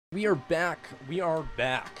We are back. We are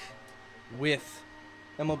back with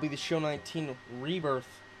MLB The Show 19 Rebirth.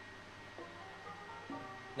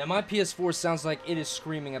 Now my PS4 sounds like it is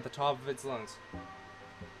screaming at the top of its lungs.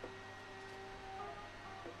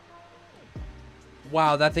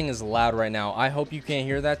 Wow, that thing is loud right now. I hope you can't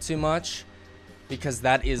hear that too much, because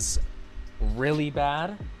that is really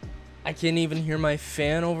bad. I can't even hear my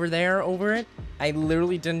fan over there over it. I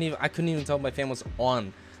literally I couldn't even tell my fan was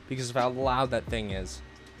on because of how loud that thing is.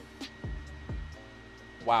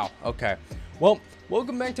 Wow, okay. Well,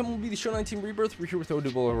 welcome back to MLB The Show 19 Rebirth. We're here with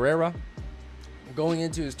Odubel Herrera. Going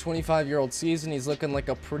into his 25-year-old season, he's looking like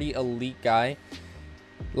a pretty elite guy.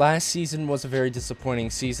 Last season was a very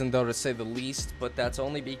disappointing season, though, to say the least, but that's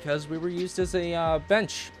only because we were used as a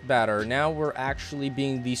bench batter. Now we're actually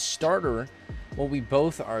being the starter. Well, we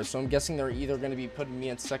both are, so I'm guessing they're either going to be putting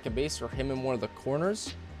me at second base or him in one of the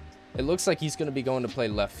corners. It looks like he's going to be going to play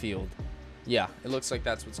left field. Yeah, it looks like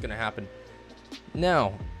that's what's going to happen.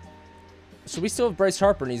 Now, so we still have Bryce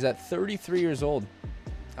Harper, and he's at 33 years old.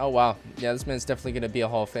 Oh, wow. Yeah, this man's definitely going to be a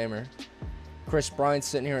Hall of Famer. Chris Bryant's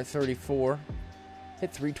sitting here at 34.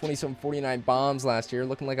 Hit 327, 49 bombs last year,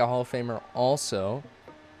 looking like a Hall of Famer also.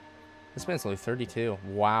 This man's only 32.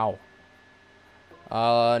 Wow.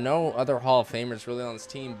 No other Hall of Famers really on this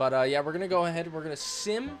team. But, yeah, we're going to go ahead. We're going to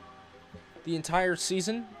sim the entire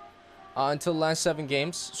season until the last 7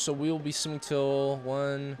 games. So we will be simming till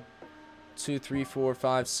 1, 2, 3, 4,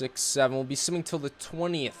 5, 6, 7. We'll be simming till the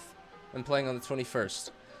 20th and playing on the 21st.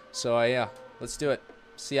 So, yeah, let's do it.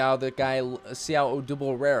 See how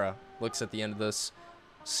Odubel Herrera looks at the end of this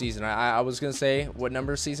season. I was going to say what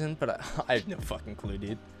number season, but I have no fucking clue,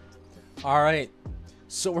 dude. All right.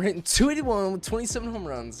 So we're hitting 281 with 27 home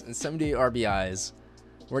runs and 78 RBIs.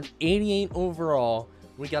 We're at 88 overall.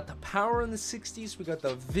 We got the power in the 60s. We got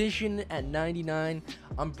the vision at 99.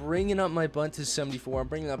 I'm bringing up my bunt to 74. I'm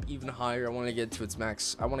bringing it up even higher. I want to get to its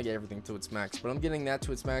max. I want to get everything to its max. But I'm getting that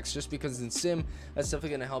to its max just because in sim, that's definitely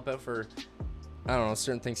going to help out for, I don't know,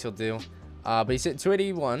 certain things he'll do. But he's hitting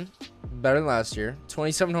 281. Better than last year.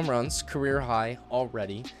 27 home runs. Career high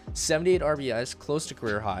already. 78 RBIs. Close to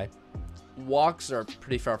career high. Walks are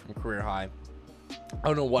pretty far from career high. I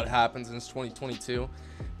don't know what happens in 2022.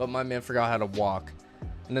 But my man forgot how to walk.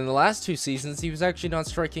 And in the last 2 seasons, he was actually not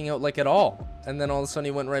striking out like at all. And then all of a sudden,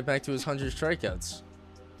 he went right back to his 100 strikeouts.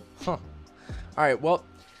 Huh. All right, well,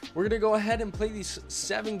 we're going to go ahead and play these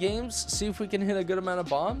 7 games. See if we can hit a good amount of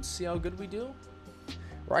bombs. See how good we do.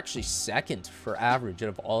 We're actually second for average out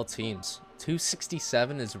of all teams.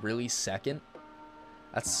 267 is really second.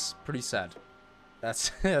 That's pretty sad. That's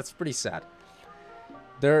pretty sad.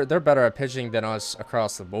 They're better at pitching than us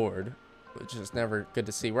across the board, which is never good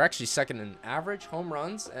to see. We're actually second in average, home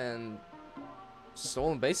runs, and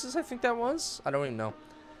stolen bases, I think that was. I don't even know.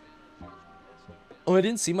 Oh, I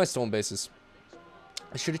didn't see my stolen bases.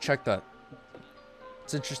 I should have checked that.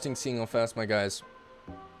 It's interesting seeing how fast my guys.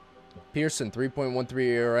 Pearson, 3.13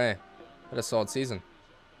 ERA. Had a solid season.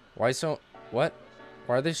 Why so... What?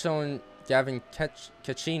 Why are they showing Gavin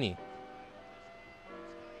Caccini?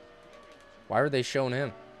 Why are they showing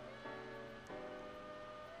him?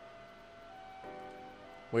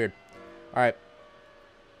 Weird. Alright.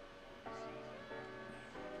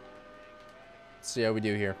 Let's see how we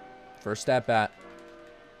do here. First at bat.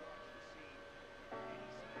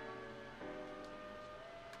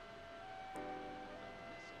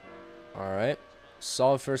 Alright.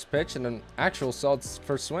 Solid first pitch and an actual solid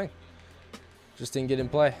first swing. Just didn't get in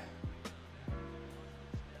play.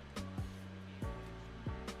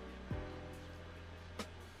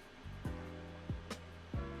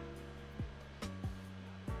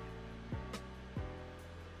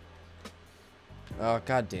 Oh,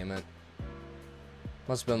 god damn it.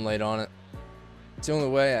 Must have been late on it. It's the only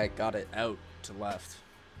way I got it out to left.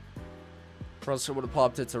 Or else it would have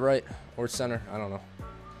popped it to right or center. I don't know.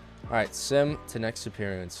 Alright, sim to next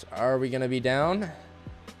appearance. Are we going to be down?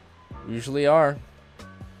 Usually are.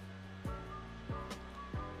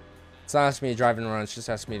 It's not asking me to drive and run. It's just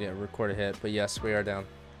asking me to record a hit. But yes, we are down.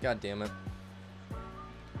 God damn it.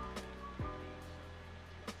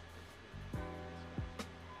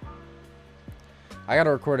 I got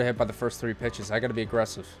to record a hit by the first 3 pitches. I got to be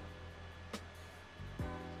aggressive.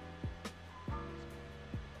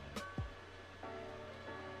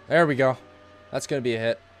 There we go. That's going to be a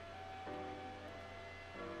hit.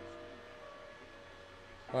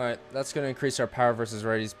 Alright, that's going to increase our power versus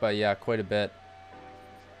righties by, yeah, quite a bit.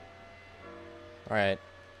 Alright.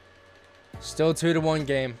 Still 2-1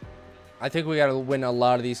 game. I think we got to win a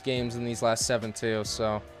lot of these games in these last 7 too,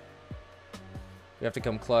 so we have to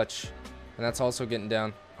come clutch. And that's also getting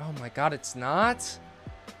down. Oh my god, it's not?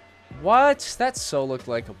 What? That so looked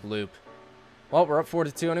like a bloop. Well, we're up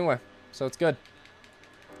 4-2 anyway, so it's good.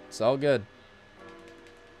 It's all good.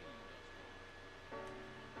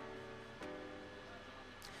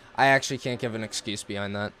 I actually can't give an excuse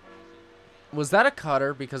behind that. Was that a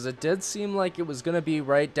cutter? Because it did seem like it was going to be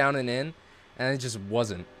right down and in, and it just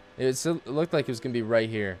wasn't. It looked like it was going to be right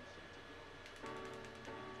here.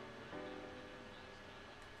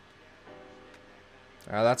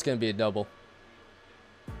 Alright, that's going to be a double.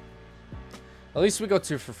 At least we go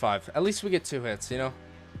 2 for 5. At least we get 2 hits, you know?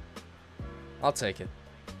 I'll take it.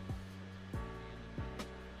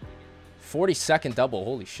 42nd double.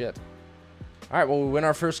 Holy shit. Alright, well, we win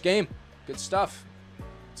our first game. Good stuff.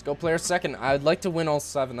 Let's go play our second. I'd like to win all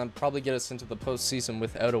 7. That'd probably get us into the postseason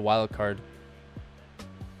without a wild card.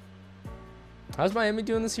 How's Miami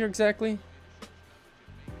doing this year exactly?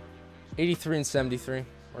 83 and 73.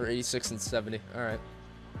 Or 86 and 70. Alright.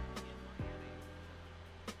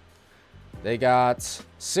 They got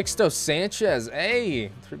Sixto Sanchez. Hey,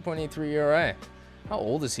 3.83 ERA. How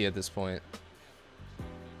old is he at this point?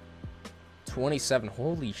 27.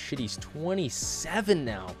 Holy shit, he's 27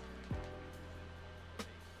 now.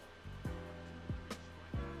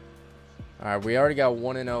 Alright, we already got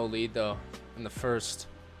 1-0 lead, though, in the first.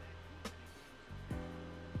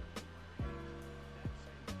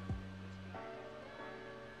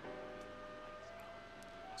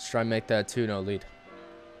 Let's try and make that 2-0 lead.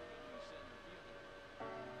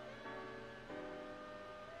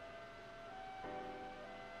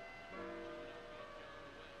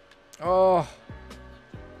 Oh,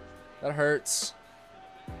 that hurts.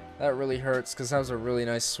 That really hurts because that was a really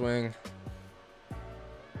nice swing.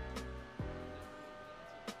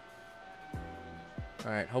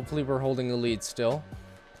 Alright, hopefully we're holding the lead still.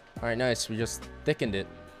 Alright, nice. We just thickened it.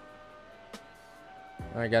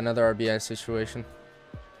 Alright, got another RBI situation.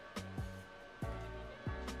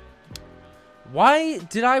 Why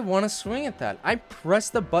did I want to swing at that? I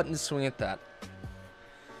pressed the button to swing at that.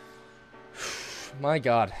 My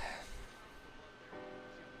God.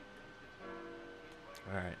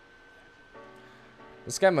 Alright.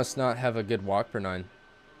 This guy must not have a good walk per 9.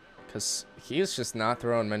 Because he is just not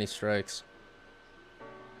throwing many strikes.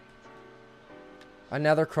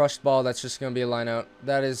 Another crushed ball that's just going to be a line out.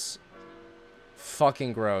 That is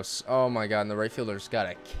fucking gross. Oh my God. And the right fielder's got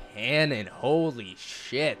a cannon. Holy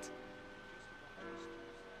shit.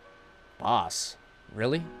 Boss.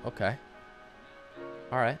 Really? Okay.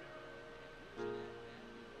 Alright.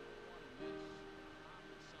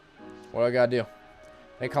 What do I gotta do?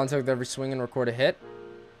 Make contact with every swing and record a hit.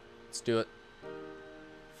 Let's do it.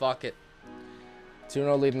 Fuck it.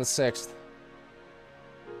 2-0 lead in the 6th.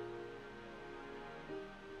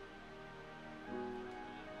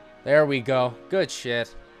 There we go. Good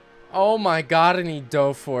shit. Oh my God, and he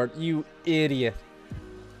dove for it. You idiot.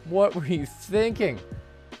 What were you thinking?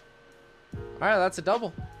 Alright, that's a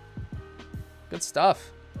double. Good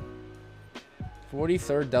stuff.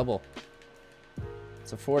 43rd double.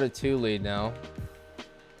 It's a 4-2 lead now.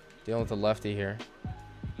 Dealing with the lefty here.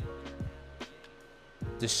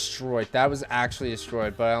 Destroyed. That was actually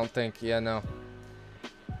destroyed, but I don't think... Yeah, no.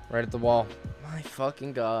 Right at the wall. My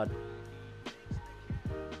fucking God.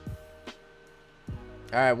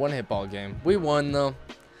 Alright, 1-hit ball game. We won, though.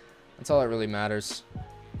 That's all that really matters.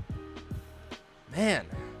 Man.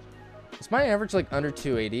 Is my average, like, under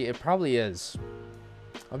 280? It probably is.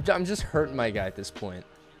 I'm just hurting my guy at this point.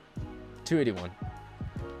 281.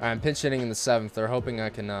 I'm pinch hitting in the 7th. They're hoping I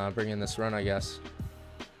can bring in this run, I guess.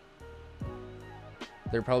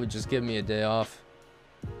 They're probably just giving me a day off.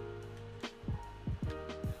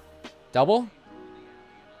 Double?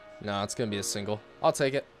 No, it's going to be a single. I'll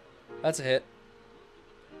take it. That's a hit.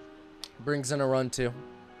 Brings in a run, too.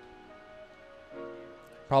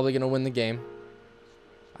 Probably going to win the game.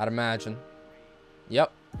 I'd imagine.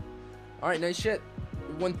 Yep. All right, nice shit.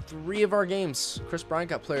 We won 3 of our games. Chris Bryant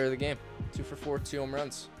got player of the game. 2 for 4, 2 home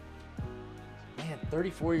runs. Man,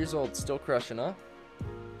 34 years old, still crushing, huh?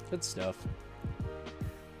 Good stuff.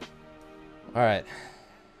 All right.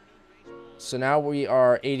 So now we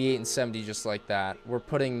are 88 and 70 just like that. We're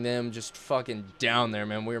putting them just fucking down there,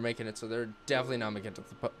 man. We were making it so they're definitely not making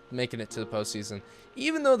it to the postseason.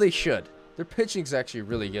 Even though they should. Their pitching's actually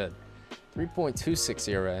really good. 3.26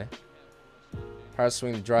 ERA. Power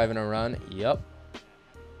swing to drive in a run. Yep.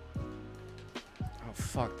 Oh,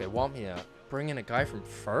 fuck. They want me to bring in a guy from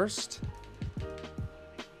first?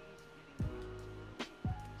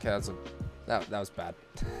 Okay, that was bad.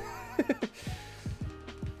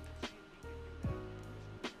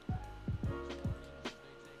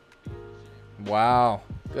 Wow.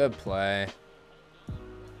 Good play.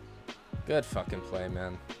 Good fucking play,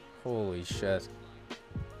 man. Holy shit.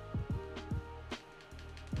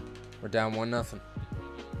 We're down 1-0.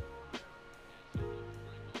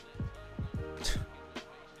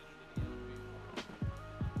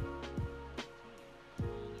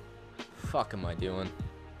 Fuck am I doing?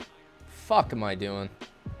 Fuck am I doing?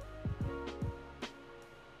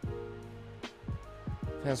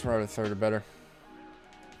 That's right, a third or better.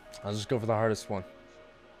 I'll just go for the hardest one.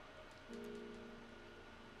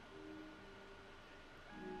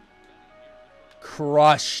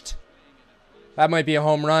 Crushed. That might be a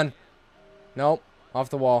home run. Nope. Off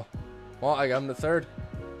the wall. Well, I got him to third.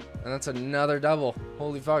 And that's another double.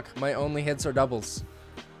 Holy fuck. My only hits are doubles.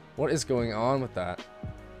 What is going on with that?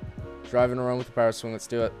 Driving around with the power swing. Let's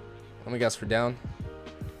do it. Let me guess, we're down.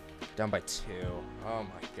 Down by 2. Oh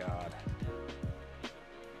my god.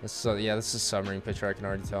 This is, yeah, this is a submarine pitcher. I can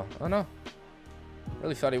already tell. Oh no.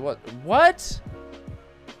 Really thought he was. What?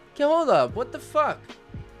 Okay, hold up. What the fuck?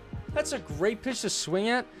 That's a great pitch to swing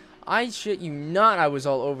at. I shit you not, I was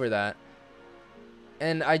all over that.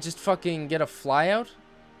 And I just fucking get a fly out?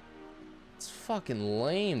 It's fucking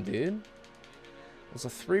lame, dude. It's a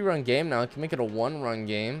 3-run game now. I can make it a 1-run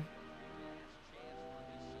game.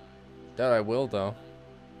 Doubt I will, though.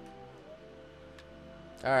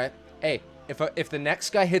 Alright. Hey, if the next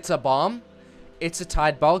guy hits a bomb, it's a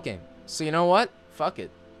tied ball game. So you know what? Fuck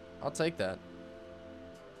it. I'll take that.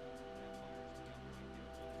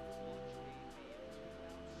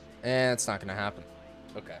 And it's not going to happen.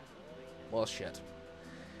 Okay. Well, shit.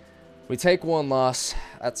 We take 1 loss.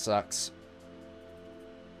 That sucks.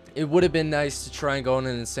 It would have been nice to try and go on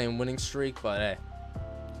an insane winning streak, but hey.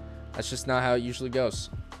 That's just not how it usually goes.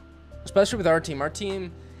 Especially with our team. Our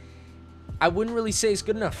team, I wouldn't really say is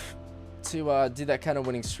good enough to do that kind of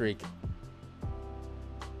winning streak.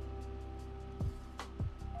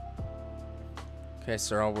 Okay,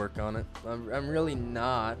 sir, I'll work on it. I'm really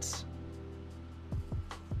not.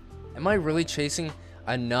 Am I really chasing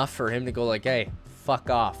enough for him to go like, hey, fuck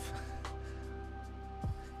off?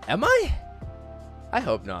 Am I? I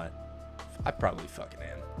hope not. I probably fucking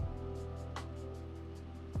am.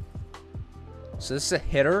 So this is a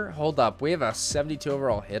hitter? Hold up. We have a 72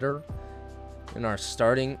 overall hitter in our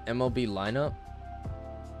starting MLB lineup?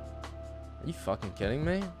 Are you fucking kidding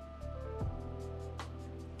me?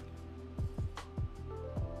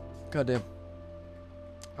 Goddamn.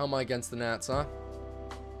 How am I against the Nats, huh?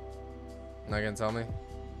 Not gonna tell me?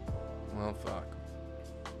 Well, fuck.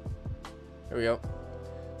 Here we go.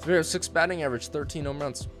 306 batting average, 13 home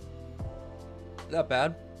runs. Not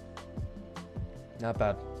bad. Not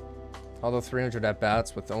bad. Although 300 at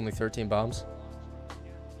bats with only 13 bombs.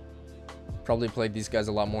 Probably played these guys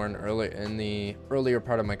a lot more in the earlier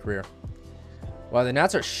part of my career. Wow, the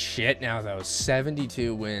Nats are shit now though.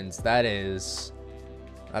 72 wins. That's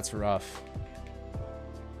rough.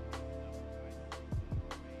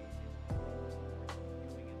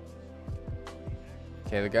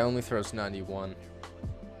 Okay, the guy only throws 91.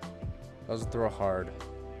 Doesn't throw hard.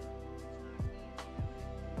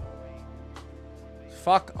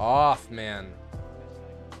 Fuck off, man.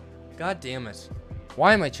 God damn it.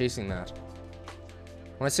 Why am I chasing that?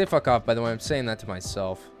 When I say fuck off, by the way, I'm saying that to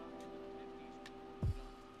myself.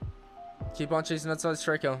 Keep on chasing outside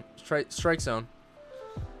strike zone.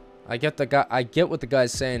 I get what the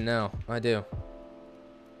guy's saying now. I do.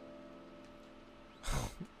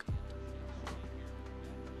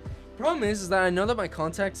 Problem is that I know that my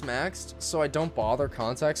contact's maxed, so I don't bother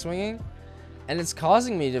contact swinging, and it's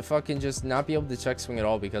causing me to fucking just not be able to check swing at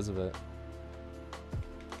all because of it.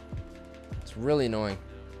 It's really annoying.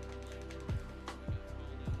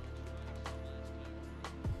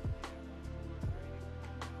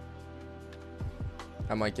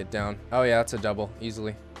 I might get down. Oh yeah, that's a double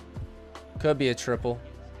easily. Could be a triple.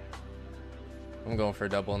 I'm going for a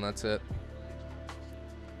double and that's it.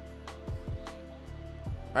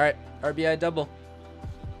 All right, RBI double.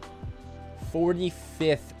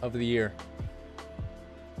 45th of the year.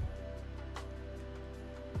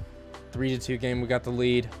 3-2 game, we got the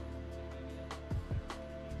lead.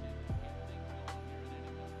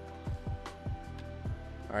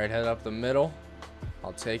 All right, head up the middle.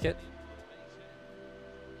 I'll take it.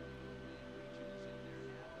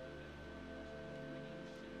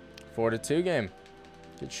 Four to 2 game.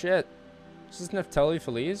 Good shit. Is this Neftali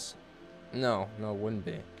Feliz? No, it wouldn't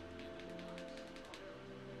be.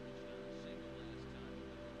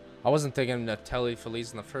 I wasn't thinking of Neftali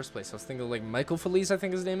Feliz in the first place. I was thinking like Michael Feliz, I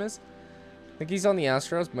think his name is. I think he's on the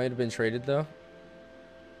Astros. Might have been traded though.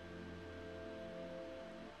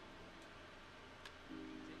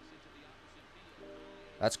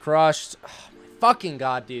 That's crushed. Oh my fucking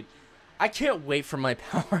god, dude. I can't wait for my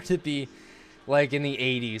power to be like in the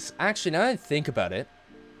 80s. Actually, now that I think about it.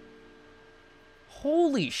 Holy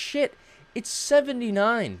Holy shit. It's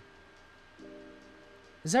 79.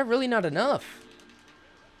 Is that really not enough?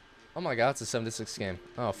 Oh my god, it's a 7-6 game.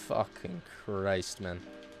 Oh, fucking Christ, man.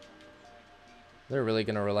 They're really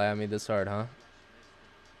gonna rely on me this hard, huh?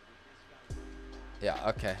 Yeah,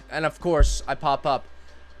 okay. And of course, I pop up.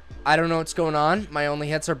 I don't know what's going on. My only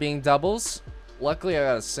hits are being doubles. Luckily, I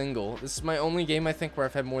got a single. This is my only game, I think, where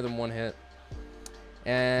I've had more than one hit.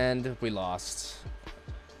 And we lost.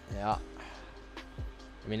 Yeah.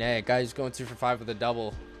 I mean, hey, a guy who's going 2 for 5 with a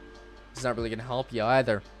double is not really going to help you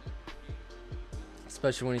either.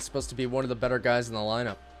 Especially when he's supposed to be one of the better guys in the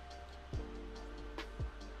lineup.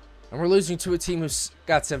 And we're losing to a team who's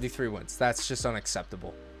got 73 wins. That's just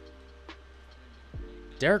unacceptable.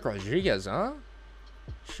 Derek Rodriguez, huh?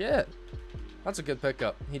 Shit. That's a good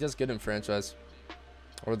pickup. He does good in franchise.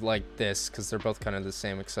 Or like this, because they're both kind of the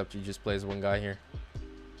same, except he just plays one guy here.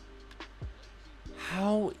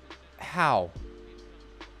 How?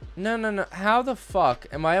 No. How the fuck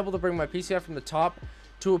am I able to bring my PCI from the top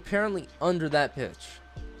to apparently under that pitch?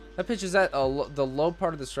 That pitch is at the low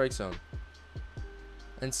part of the strike zone.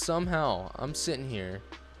 And somehow, I'm sitting here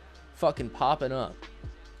fucking popping up.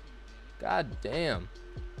 God damn.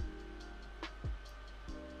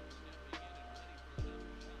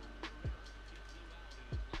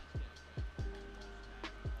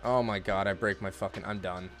 Oh my god, I break my fucking... I'm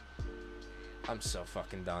done. I'm so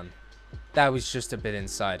fucking done. That was just a bit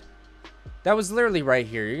inside. That was literally right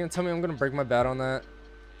here. You're gonna tell me I'm gonna break my bat on that?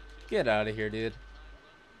 Get out of here, dude.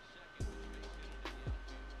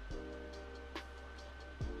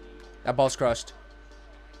 That ball's crushed.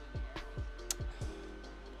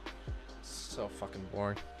 So fucking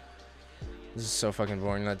boring. This is so fucking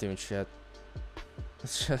boring, not doing shit.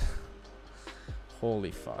 It's just...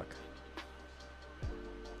 Holy fuck.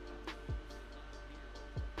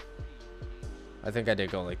 I think I did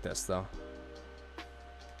go like this, though.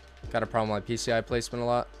 Got a problem with my PCI placement a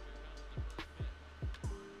lot.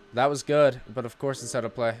 That was good, but of course it's out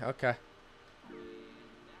of play. Okay.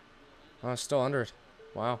 Oh, it's still under it.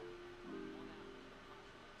 Wow.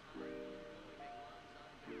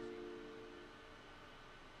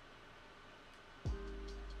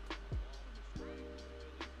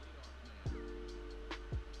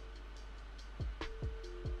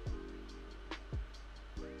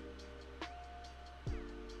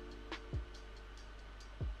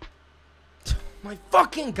 My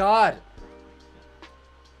fucking god.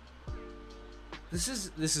 This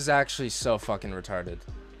is actually so fucking retarded.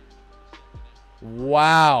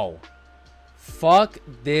 Wow. Fuck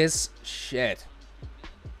this shit.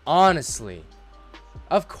 Honestly.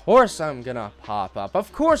 Of course I'm gonna pop up.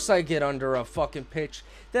 Of course I get under a fucking pitch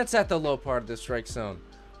that's at the low part of the strike zone.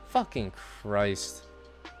 Fucking Christ.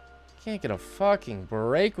 Can't get a fucking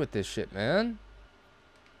break with this shit, man.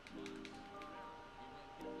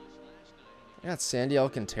 I got Sandy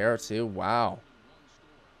Alcantara too. Wow.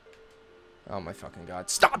 Oh my fucking god.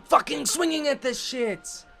 Stop fucking swinging at this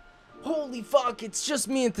shit. Holy fuck. It's just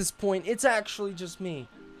me at this point. It's actually just me.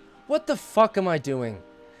 What the fuck am I doing?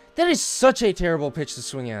 That is such a terrible pitch to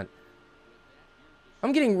swing at.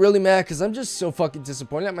 I'm getting really mad because I'm just so fucking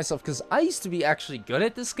disappointed at myself because I used to be actually good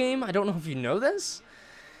at this game. I don't know if you know this.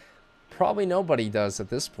 Probably nobody does at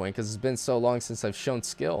this point because it's been so long since I've shown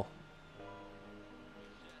skill.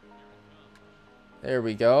 There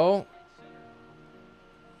we go.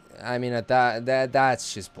 I mean, at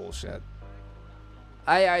that's just bullshit.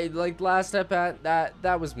 I like last at bat,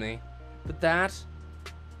 that was me. But that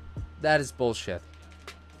is bullshit.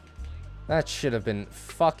 That should have been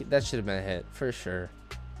that should have been a hit for sure.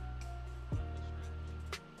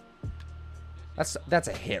 That's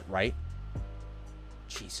a hit, right?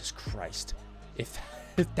 Jesus Christ. If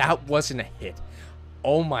that wasn't a hit.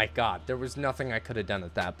 Oh my god, there was nothing I could have done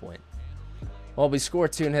at that point. Well, we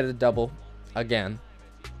scored 2 and hit a double. Again.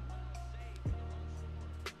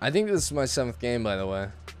 I think this is my 7th game, by the way.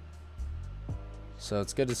 So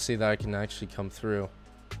it's good to see that I can actually come through.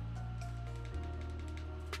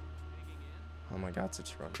 Oh my god,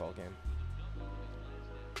 such a run ball game.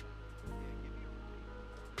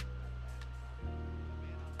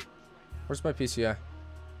 Where's my PCI?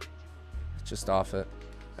 Just off it.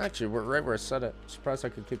 Actually, we're right where I set it. Surprised I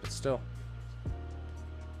could keep it still.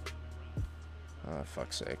 Oh,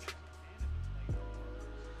 fuck's sake.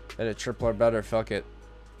 Hit a triple or better, fuck it.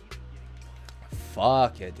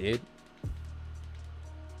 Fuck it, dude.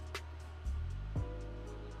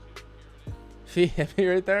 If he hit me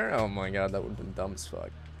right there? Oh my god, that would have been dumb as fuck.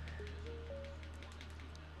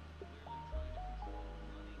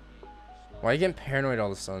 Why are you getting paranoid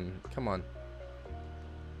all of a sudden? Come on.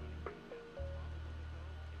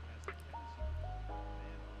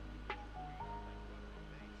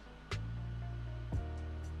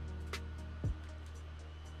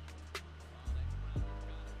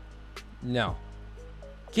 No.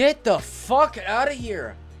 Get the fuck out of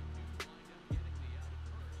here.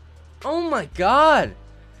 Oh my god.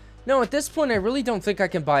 No, at this point, I really don't think I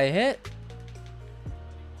can buy a hit.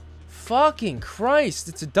 Fucking Christ.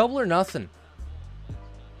 It's a double or nothing.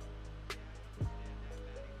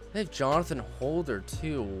 They have Jonathan Holder,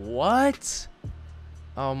 too. What?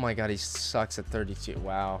 Oh my god, he sucks at 32.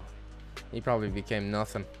 Wow. He probably became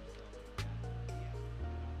nothing.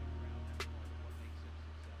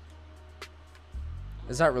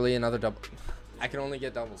 Is that really another double? I can only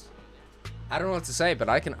get doubles. I don't know what to say, but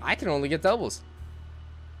I can only get doubles.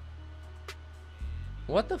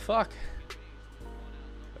 What the fuck?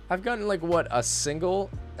 I've gotten like what, a single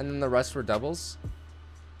and then the rest were doubles?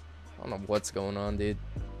 I don't know what's going on, dude.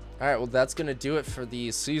 Alright, well that's gonna do it for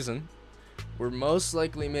the season. We're most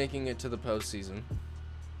likely making it to the postseason.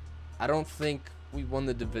 I don't think we won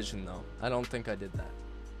the division though. I don't think I did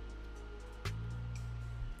that.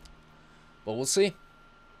 But we'll see.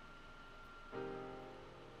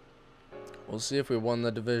 We'll see if we won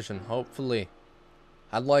the division. Hopefully.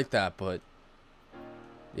 I'd like that, but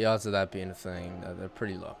the odds of that being a thing, they're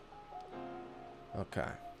pretty low. Okay.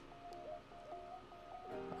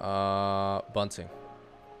 Bunting.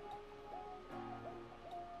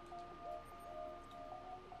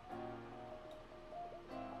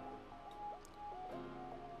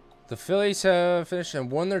 The Phillies have finished and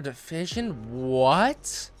won their division?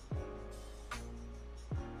 What?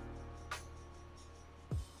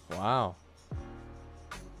 Wow.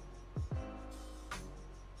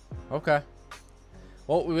 Okay.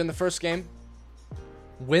 Well, we win the first game.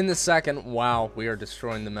 Win the second. Wow, we are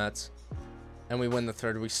destroying the Mets. And we win the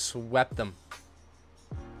third. We swept them.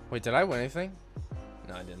 Wait, did I win anything?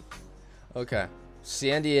 No, I didn't. Okay.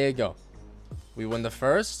 San Diego. We win the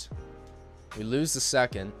first. We lose the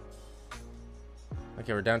second.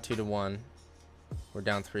 Okay, we're down 2-1. We're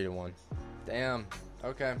down 3-1. Damn.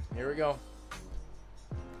 Okay, here we go.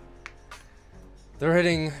 They're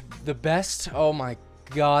hitting the best. Oh my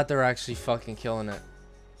god, they're actually fucking killing it.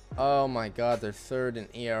 Oh my god, they're third in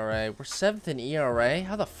ERA. We're seventh in ERA?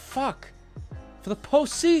 How the fuck? For the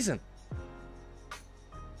postseason.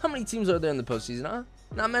 How many teams are there in the postseason, huh?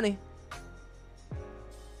 Not many.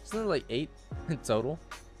 Isn't there like 8 in total?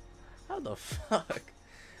 How the fuck?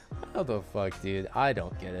 How the fuck, dude? I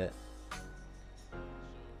don't get it.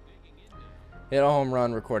 Hit a home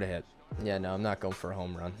run, record a hit. Yeah, no, I'm not going for a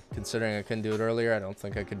home run. Considering I couldn't do it earlier, I don't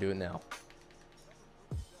think I could do it now.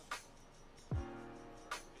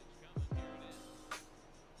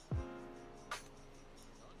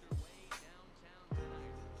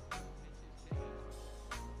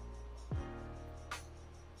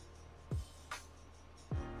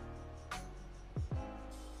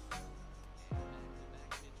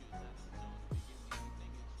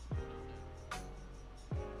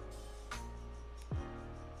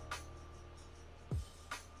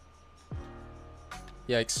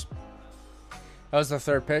 Yikes. That was the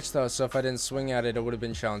third pitch, though, so if I didn't swing at it, it would have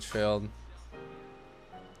been challenge failed.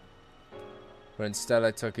 But instead,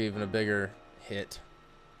 I took even a bigger hit.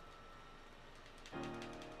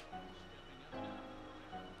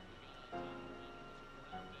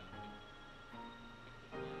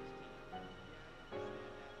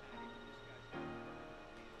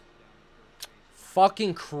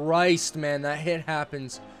 Fucking Christ, man. That hit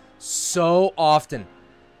happens so often.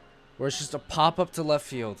 Where it's just a pop-up to left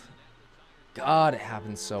field. God, it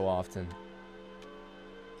happens so often.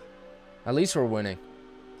 At least we're winning.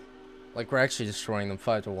 Like, we're actually destroying them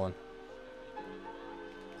 5-1.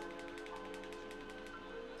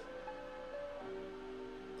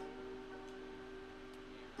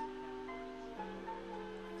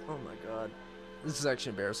 Oh my god. This is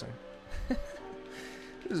actually embarrassing. This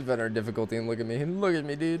is better difficulty, and look at me. Look at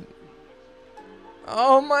me, dude.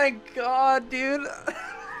 Oh my god, dude.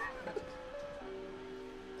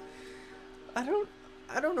 I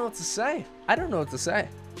don't know what to say. I don't know what to say.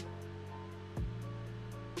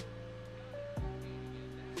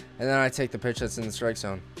 And then I take the pitch that's in the strike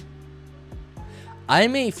zone.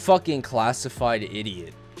 I'm a fucking classified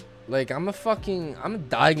idiot. Like, I'm a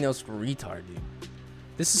diagnosed retard, dude.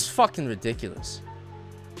 This is fucking ridiculous.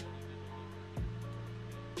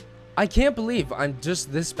 I can't believe I'm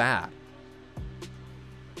just this bad.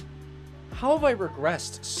 How have I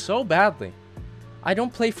regressed so badly? I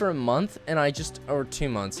don't play for a month, and or 2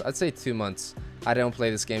 months. I'd say 2 months. I don't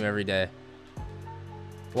play this game every day.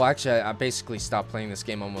 Well, actually, I basically stopped playing this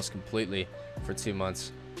game almost completely for 2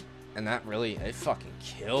 months. And that really, it fucking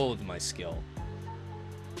killed my skill.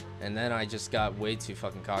 And then I just got way too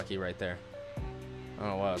fucking cocky right there. I don't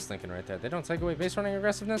know what I was thinking right there. They don't take away base running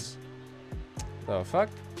aggressiveness? The fuck?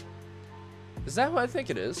 Is that what I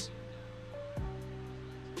think it is?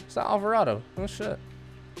 It's not Alvarado. Oh, shit.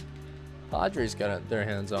 Padres got their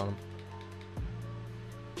hands on him.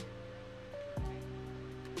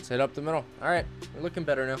 Let's hit up the middle. All right. We're looking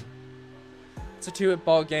better now. It's a 2-hit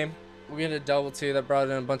ball game. We get a double, too. That brought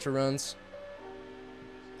in a bunch of runs.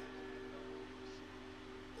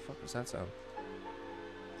 What the fuck was that sound?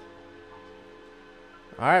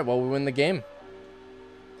 All right. Well, we win the game.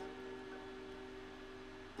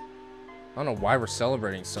 I don't know why we're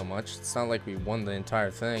celebrating so much. It's not like we won the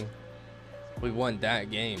entire thing. We won that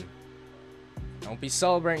game. Don't be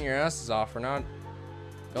celebrating your asses off. We're not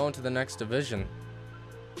going to the next division.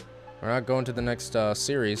 We're not going to the next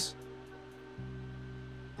series.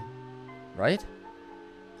 Right?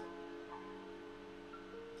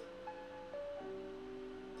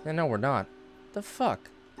 Yeah, no, we're not. The fuck?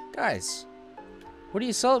 Guys, what are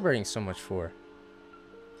you celebrating so much for?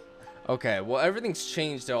 Okay, well, everything's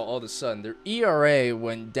changed all of a sudden. Their ERA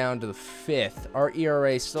went down to the 5th. Our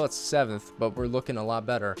ERA is still at 7th, but we're looking a lot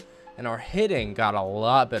better. And our hitting got a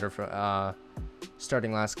lot better from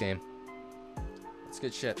starting last game. That's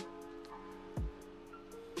good shit.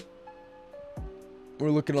 We're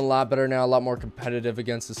looking a lot better now, a lot more competitive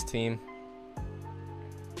against this team.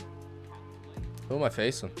 Who am I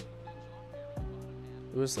facing?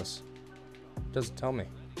 Who is this? Doesn't tell me.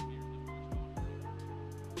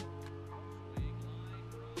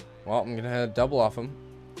 Well, I'm going to head double off him.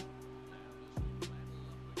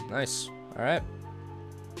 Nice. All right.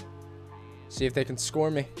 See if they can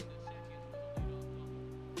score me.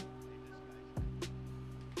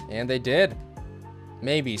 And they did.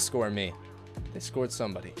 Maybe score me. They scored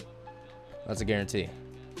somebody. That's a guarantee.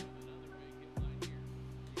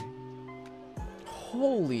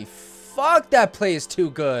 Holy fuck, that play is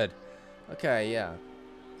too good. Okay, yeah.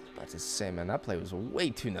 About to say, man, that play was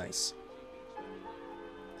way too nice.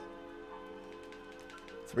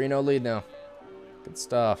 3-0 lead now. Good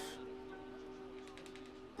stuff.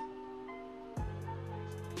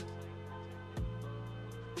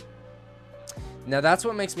 Now that's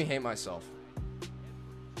what makes me hate myself.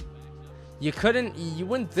 You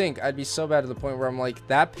wouldn't think I'd be so bad to the point where I'm like,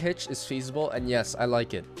 that pitch is feasible, and yes, I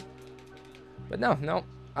like it. But no,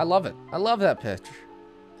 I love it. I love that pitch.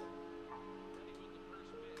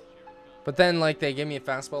 But then, like, they give me a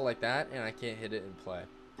fastball like that, and I can't hit it in play.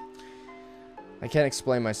 I can't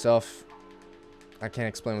explain myself. I can't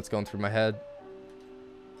explain what's going through my head.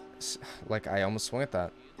 Like, I almost swung at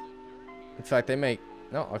that. In fact, they make...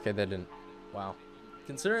 No, okay, they didn't. Wow.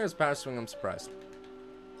 Considering it was power swing, I'm surprised.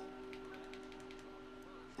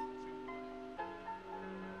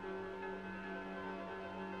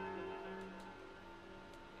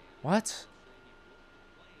 What?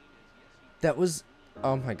 That was...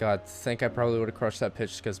 Oh my god. I think I probably would have crushed that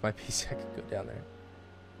pitch because my PC could go down there.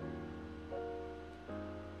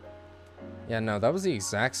 Yeah, no, that was the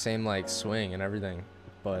exact same, like, swing and everything.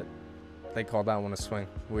 But they called that one a swing.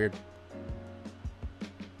 Weird.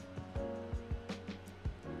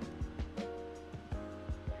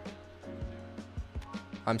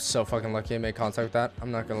 I'm so fucking lucky I made contact with that.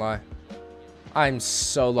 I'm not gonna lie. I'm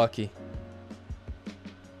so lucky.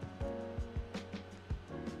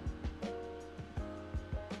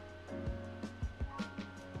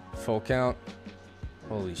 Full count.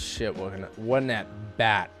 Holy shit, what an at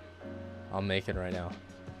bat. I'll make it right now.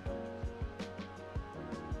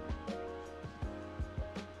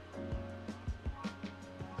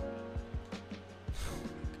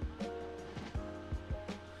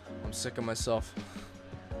 I'm sick of myself.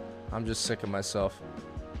 I'm just sick of myself.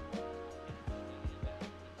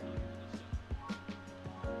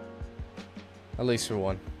 At least we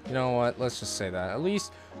won. You know what? Let's just say that. At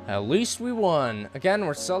least we won. Again,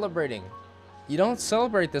 we're celebrating. You don't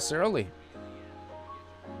celebrate this early.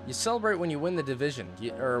 You celebrate when you win the division,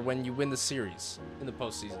 or when you win the series in the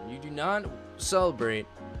postseason. You do not celebrate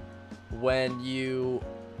when you...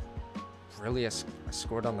 Really? I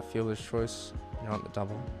scored on the fielder's choice, not on the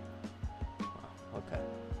double? Wow, okay.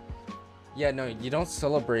 Yeah, no, you don't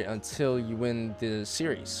celebrate until you win the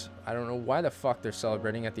series. I don't know why the fuck they're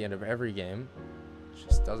celebrating at the end of every game. It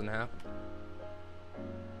just doesn't happen.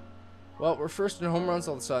 Well, we're first in home runs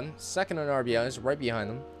all of a sudden. Second in RBIs, right behind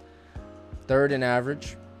them. Third in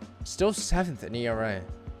average. Still 7th in ERA.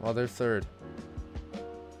 Well, they're third.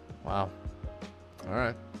 Wow. All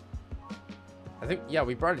right. I think, yeah,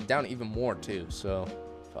 we brought it down even more, too. So,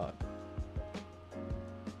 fuck.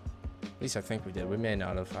 At least I think we did. We may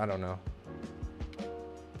not have. I don't know.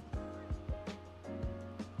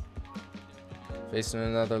 Facing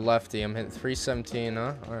another lefty. I'm hitting 317,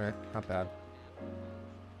 huh? All right. Not bad.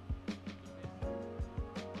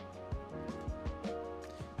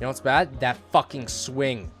 You know what's bad? That fucking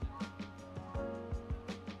swing.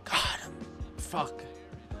 Fuck.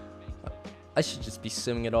 I should just be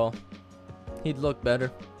simming it all. He'd look better.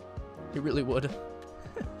 He really would.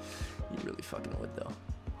 He really fucking would, though.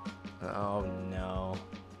 Oh, no.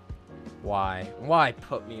 Why? Why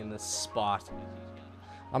put me in this spot?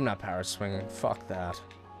 I'm not power swinging. Fuck that.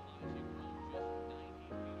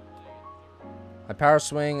 I power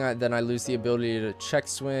swing, then I lose the ability to check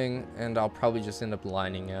swing, and I'll probably just end up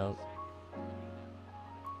lining out.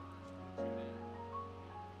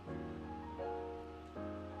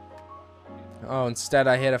 Oh, instead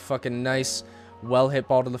I hit a fucking nice, well-hit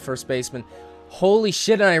ball to the first baseman. Holy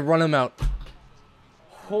shit, and I run him out.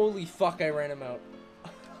 Holy fuck, I ran him out.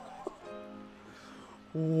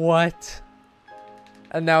 What?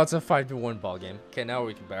 And now it's a 5-1 ball game. Okay, now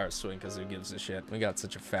we can power swing because who gives a shit? We got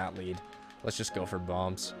such a fat lead. Let's just go for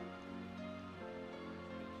bombs.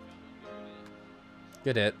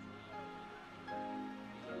 Good hit.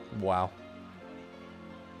 Wow.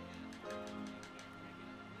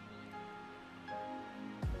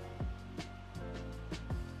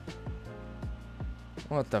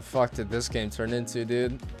 What the fuck did this game turn into,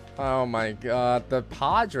 dude? Oh my god, the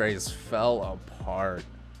Padres fell apart.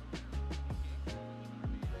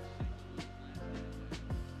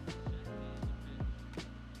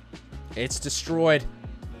 It's destroyed.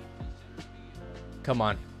 Come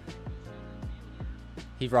on.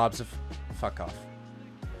 He robs a... Fuck off.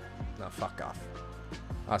 No, fuck off.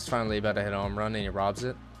 I was finally about to hit a home run and he robs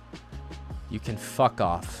it. You can fuck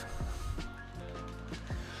off.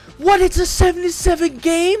 What? It's a 7-7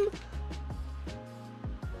 game?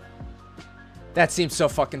 That seems so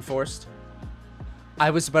fucking forced. I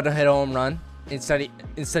was about to hit a home run. Instead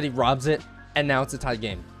he robs it. And now it's a tie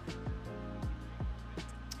game.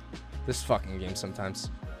 This fucking game sometimes.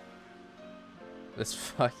 This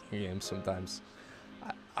fucking game sometimes.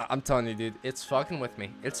 I'm telling you, dude. It's fucking with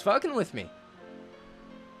me. It's fucking with me.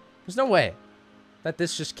 There's no way that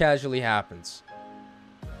this just casually happens.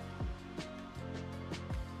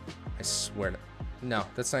 I swear to... No,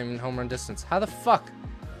 that's not even home run distance. How the fuck?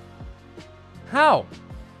 How?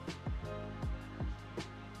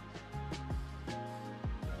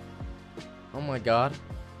 Oh my god.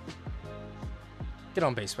 Get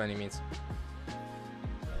on base by any means.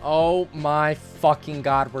 Oh my fucking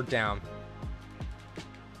god, we're down.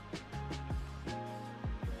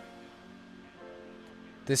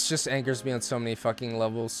 This just angers me on so many fucking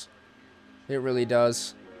levels. It really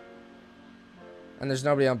does. And there's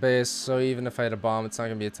nobody on base, so even if I hit a bomb, it's not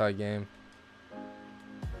gonna be a tie game.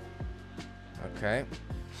 Okay.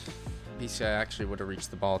 PCI actually would have reached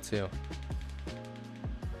the ball too.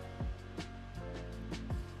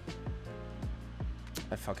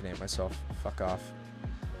 I fucking hate myself. Fuck off.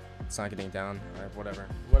 It's not getting down. Alright, whatever.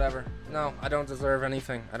 Whatever. No, I don't deserve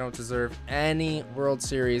anything. I don't deserve any World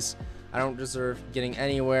Series. I don't deserve getting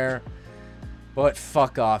anywhere. But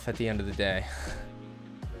fuck off at the end of the day.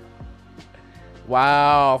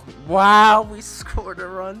 Wow. Wow, we scored a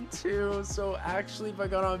run too. So actually, if I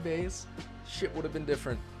got on base, shit would have been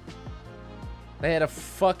different. They had a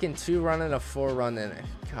fucking 2-run and a 4-run in it.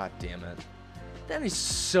 God damn it. That is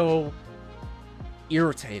so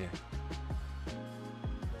irritating.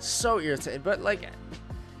 So irritating. But like,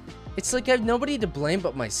 it's like I have nobody to blame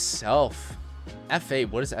but myself. F8.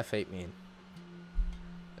 What does F8 mean?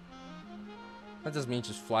 That doesn't mean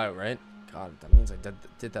just fly out, right? God, that means I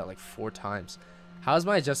did that like 4 times. How's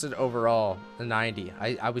my adjusted overall? A 90.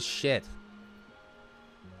 I was shit.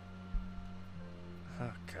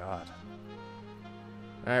 Oh god.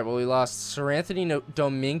 Alright, well we lost Sir Anthony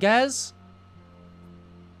Dominguez?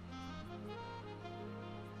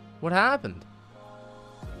 What happened?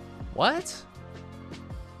 What?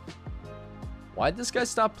 Why'd this guy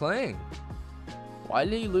stop playing? Why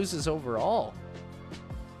did he lose his overall?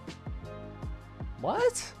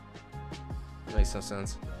 What? That makes no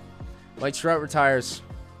sense. Mike Trout retires.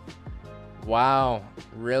 Wow.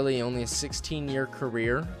 Really? Only a 16-year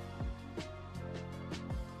career?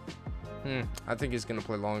 I think he's going to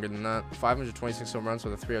play longer than that. 526 home runs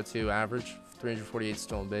with a 302 average. 348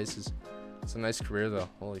 stolen bases. It's a nice career, though.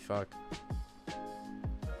 Holy fuck.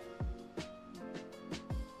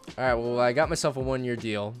 Alright, well, I got myself a 1-year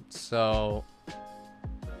deal. So,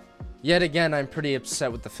 yet again, I'm pretty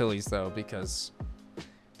upset with the Phillies, though, because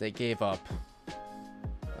they gave up.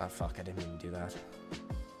 Ah, fuck, I didn't even do that.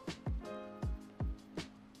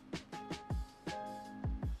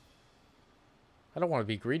 I don't want to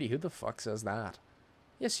be greedy. Who the fuck says that?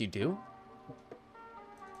 Yes, you do.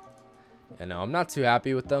 Yeah, no, I'm not too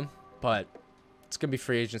happy with them, but it's going to be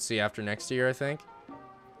free agency after next year, I think.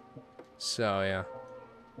 So, yeah.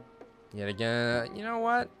 Yet again, you know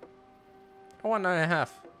what? I want 9.5.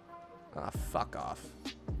 Ah, fuck off.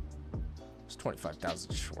 It's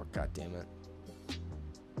 25,000 short. God damn it.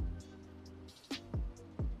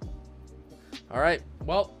 All right.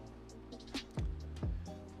 Well,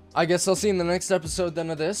 I guess I'll see you in the next episode then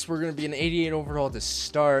of this. We're going to be an 88 overall to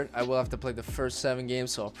start. I will have to play the first 7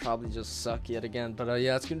 games, so I'll probably just suck yet again. But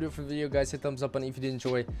yeah, that's going to do it for the video, guys. Hit thumbs up on it if you did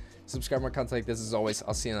enjoy. Subscribe to my content like this as always.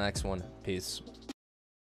 I'll see you in the next one. Peace.